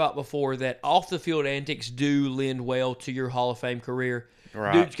talked about before that off-the-field antics do lend well to your Hall of Fame career.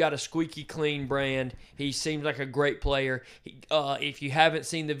 Right. Dude's got a squeaky clean brand. He seems like a great player. If you haven't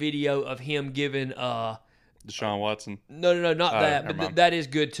seen the video of him giving Deshaun Watson. No, not that. never But mind. that is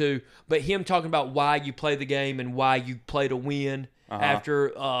good too. But him talking about why you play the game and why you play to win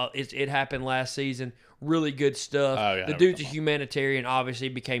after it happened last season. Really good stuff. Oh, yeah, The I dude's a remember. humanitarian. Obviously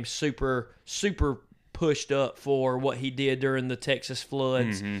became super pushed up for what he did during the Texas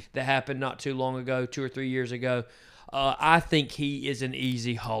floods that happened not too long ago, 2 or 3 years ago. I think he is an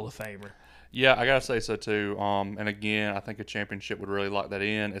easy Hall of Famer. Yeah, I gotta say so too. And again, I think a championship would really lock that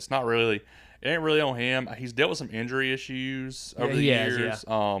in. It ain't really on him. He's dealt with some injury issues over the he has, years.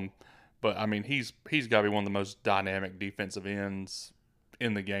 But I mean, he's got to be one of the most dynamic defensive ends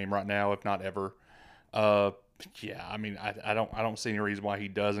in the game right now, if not ever. Yeah, I mean, I don't see any reason why he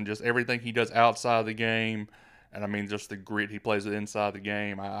doesn't. Just everything he does outside of the game, and I mean, just the grit he plays with inside the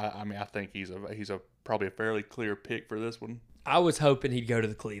game. I mean, I think he's probably a fairly clear pick for this one. I was hoping he'd go to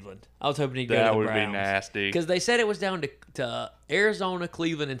the Cleveland. I was hoping he'd go to That the would Browns. be nasty. Because they said it was down to Arizona,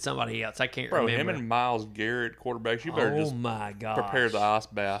 Cleveland, and somebody else. I can't Bro, remember. him and Myles Garrett, quarterbacks, you better just my gosh. prepare the ice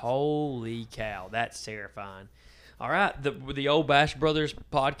bath. Holy cow, that's terrifying. All right, the old Bash Brothers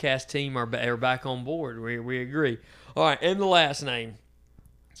podcast team are back on board. We agree. All right, and the last name.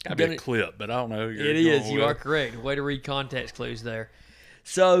 It's got to be a clip, but I don't know. It is. You are correct. Way to read context clues there.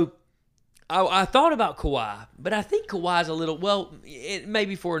 So I thought about Kawhi, but I think Kawhi's a little, well, it may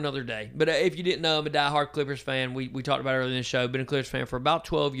be for another day. But if you didn't know, I'm a diehard Clippers fan. We talked about it earlier in the show. Been a Clippers fan for about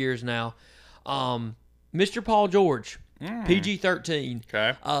 12 years now. Mr. Paul George PG-13.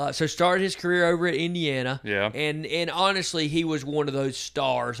 Okay. So started his career over at Indiana. Yeah. And honestly, he was one of those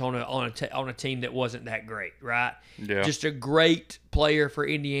stars on a team that wasn't that great, right? Yeah. Just a great player for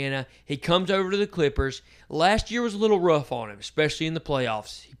Indiana. He comes over to the Clippers. Last year was a little rough on him, especially in the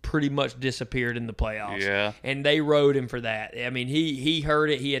playoffs. He pretty much disappeared in the playoffs. Yeah. And they rode him for that. I mean, he heard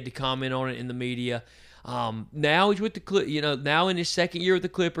it. He had to comment on it in the media. Now he's with now in his second year with the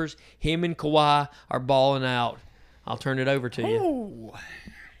Clippers, him and Kawhi are balling out. I'll turn it over to you. Ooh.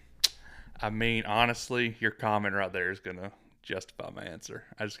 I mean, honestly, your comment right there is going to justify my answer.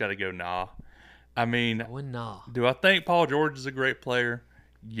 I just got to go, nah. I mean, do I think Paul George is a great player?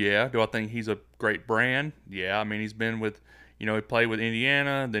 Yeah. Do I think he's a great brand? Yeah. I mean, he's been with, he played with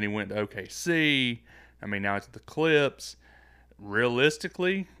Indiana, then he went to OKC. I mean, now it's at the Clips.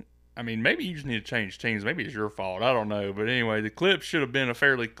 Realistically, I mean, maybe you just need to change teams. Maybe it's your fault. I don't know. But anyway, the Clips should have been a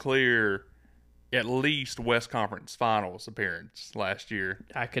fairly clear, at least West Conference Finals appearance last year.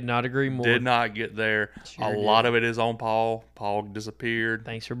 I could not agree more. Did not get there. A lot of it is on Paul. Paul disappeared.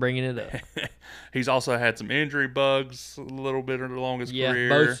 Thanks for bringing it up. He's also had some injury bugs a little bit along his career.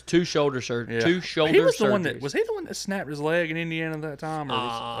 Both two shoulder surgeries. Two shoulder surgeries. Was he the one that snapped his leg in Indiana at that time?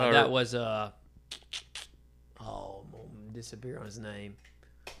 That was disappear on his name.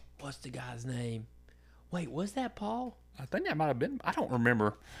 What's the guy's name? Wait, was that Paul? I think that might have been. I don't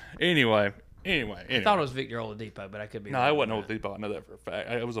remember. Anyway. I thought it was Victor Oladipo, but I could be wrong. No, it wasn't Oladipo. I know that for a fact.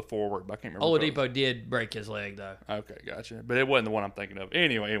 It was a forward, but I can't remember. Oladipo did break his leg, though. Okay, gotcha. But it wasn't the one I'm thinking of.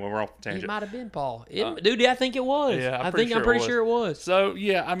 Anyway, we're off the tangent. It might have been Paul. Dude, I think it was. Yeah, I'm pretty sure it was. So,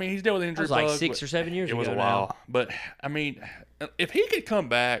 yeah, I mean, he's dealt with injury bugs. It was like 6 or 7 years ago. It was a while. Now. But, I mean, if he could come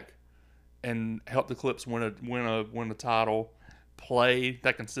back and help the Clips win a title, play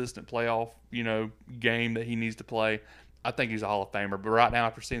that consistent playoff, game that he needs to play, I think he's a Hall of Famer. But right now,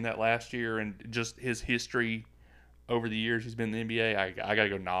 after seeing that last year and just his history over the years he's been in the NBA, I got to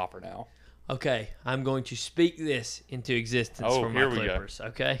go nah for now. Okay, I'm going to speak this into existence for my Clippers.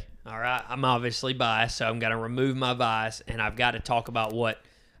 Okay? All right, I'm obviously biased, so I'm going to remove my bias, and I've got to talk about what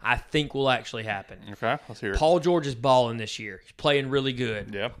I think will actually happen. Okay, let's hear it. Paul George is balling this year. He's playing really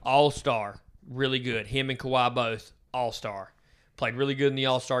good. Yeah. All-star, really good. Him and Kawhi both, all-star. Played really good in the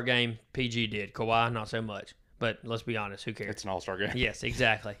All-Star game. PG did. Kawhi, not so much. But let's be honest, who cares? It's an all-star game. Yes,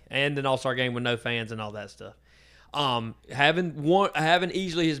 exactly. And an all-star game with no fans and all that stuff. Having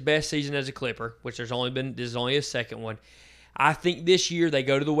easily his best season as a Clipper, which this is only his second one. I think this year they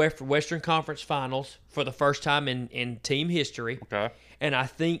go to the Western Conference Finals for the first time in team history. Okay. And I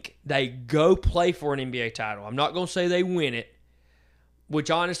think they go play for an NBA title. I'm not going to say they win it,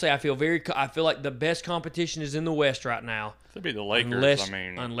 which honestly I feel like the best competition is in the West right now. It'd be the Lakers.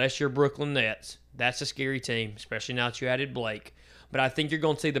 Unless you're Brooklyn Nets. That's a scary team, especially now that you added Blake. But I think you're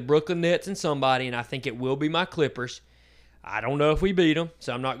going to see the Brooklyn Nets and somebody, and I think it will be my Clippers. I don't know if we beat them,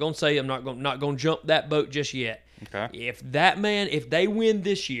 so I'm not going to say I'm not going to jump that boat just yet. Okay. If they win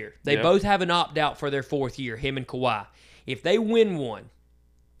this year, they both have an opt-out for their fourth year, him and Kawhi. If they win one,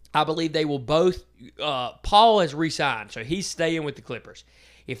 I believe they will both Paul has re-signed, so he's staying with the Clippers.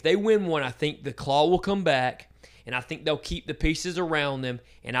 If they win one, I think the claw will come back. And I think they'll keep the pieces around them,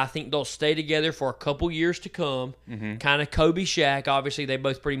 and I think they'll stay together for a couple years to come. Mm-hmm. Kind of Kobe, Shaq. Obviously, they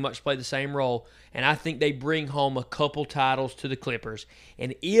both pretty much play the same role. And I think they bring home a couple titles to the Clippers.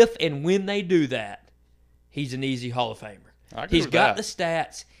 And if and when they do that, he's an easy Hall of Famer. He's got the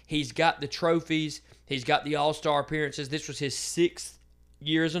stats. He's got the trophies. He's got the All-Star appearances. This was his 6th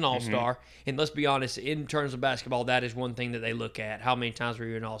year as an All-Star. Mm-hmm. And let's be honest, in terms of basketball, that is one thing that they look at. How many times were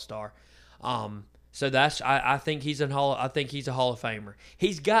you an All-Star? So I think he's a Hall of Famer.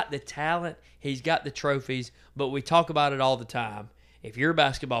 He's got the talent, he's got the trophies, but we talk about it all the time. If you're a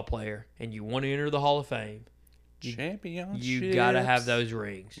basketball player and you want to enter the Hall of Fame, you got to have those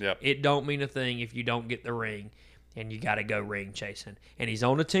rings. Yep. It don't mean a thing if you don't get the ring, and you got to go ring chasing. And he's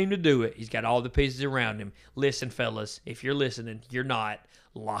on a team to do it. He's got all the pieces around him. Listen, fellas, if you're listening, you're not.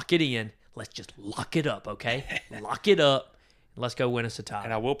 Lock it in. Let's just lock it up, okay? Lock it up. Let's go win us a title.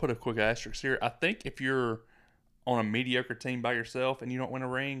 And I will put a quick asterisk here. I think if you're on a mediocre team by yourself and you don't win a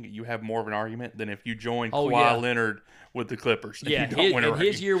ring, you have more of an argument than if you join Kawhi Leonard with the Clippers. Yeah,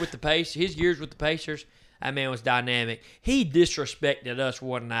 his years with the Pacers, that man was dynamic. He disrespected us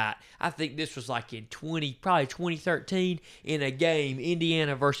one night. I think this was like in 2013 in a game,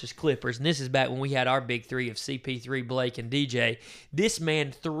 Indiana versus Clippers. And this is back when we had our big three of CP3, Blake, and DJ. This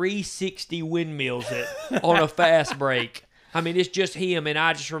man 360 windmills it on a fast break. I mean, it's just him, and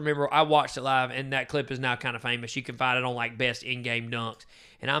I just remember I watched it live, and that clip is now kind of famous. You can find it on, like, best in-game dunks.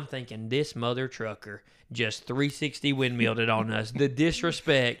 And I'm thinking, this mother trucker just 360 windmilled it on us. The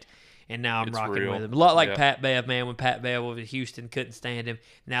disrespect. and now I'm It's rocking real. with him. A lot like Yeah. Pat Bev, man. When Pat Bev was at Houston, couldn't stand him.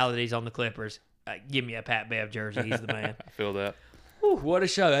 Now that he's on the Clippers, give me a Pat Bev jersey. He's the man. I feel that. Whew, what a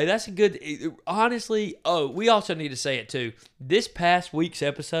show. Hey, that's a good, honestly, we also need to say it too. This past week's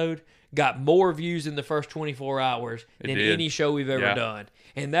episode got more views in the first 24 hours than did. any show we've ever Yeah. done.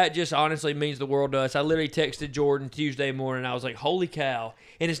 And that just honestly means the world to us. I literally texted Jordan Tuesday morning. I was like, holy cow.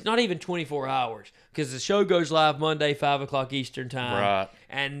 And it's not even 24 hours because the show goes live Monday, 5 o'clock Eastern time. Right.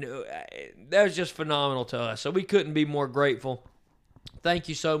 And that was just phenomenal to us. So we couldn't be more grateful. Thank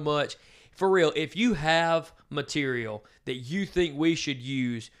you so much. For real, if you have material that you think we should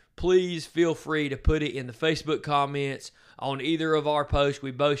use, please feel free to put it in the Facebook comments on either of our posts.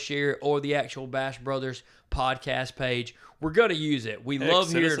 We both share it, or the actual Bash Brothers podcast page. We're going to use it. We Heck, love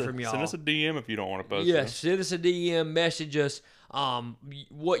send us hearing a- from y'all. Send us a DM if you don't want to post Yes, send us a DM, message us.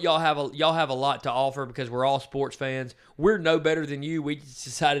 What y'all have a lot to offer because we're all sports fans. We're no better than you. We just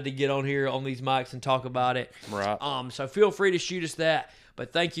decided to get on here on these mics and talk about it. Right. So feel free to shoot us that.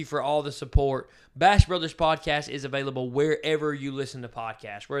 But thank you for all the support. Bash Brothers Podcast is available wherever you listen to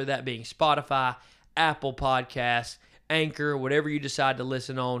podcasts, whether that being Spotify, Apple Podcasts, Anchor, whatever you decide to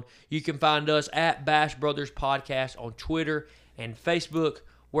listen on. You can find us at Bash Brothers Podcast on Twitter and Facebook.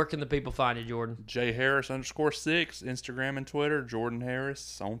 Where can the people find you, Jordan? JHarris_6, Instagram and Twitter. Jordan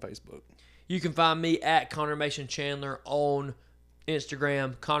Harris on Facebook. You can find me at Connor Mason Chandler on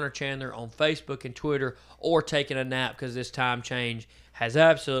Instagram, Connor Chandler on Facebook and Twitter, or taking a nap because this time change has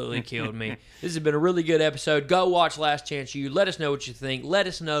absolutely killed me. This has been a really good episode. Go watch Last Chance U. Let us know what you think. Let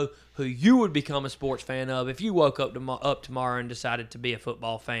us know who you would become a sports fan of if you woke up tomorrow and decided to be a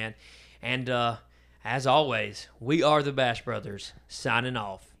football fan. And as always, we are the Bash Brothers, signing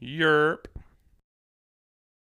off. Yerp.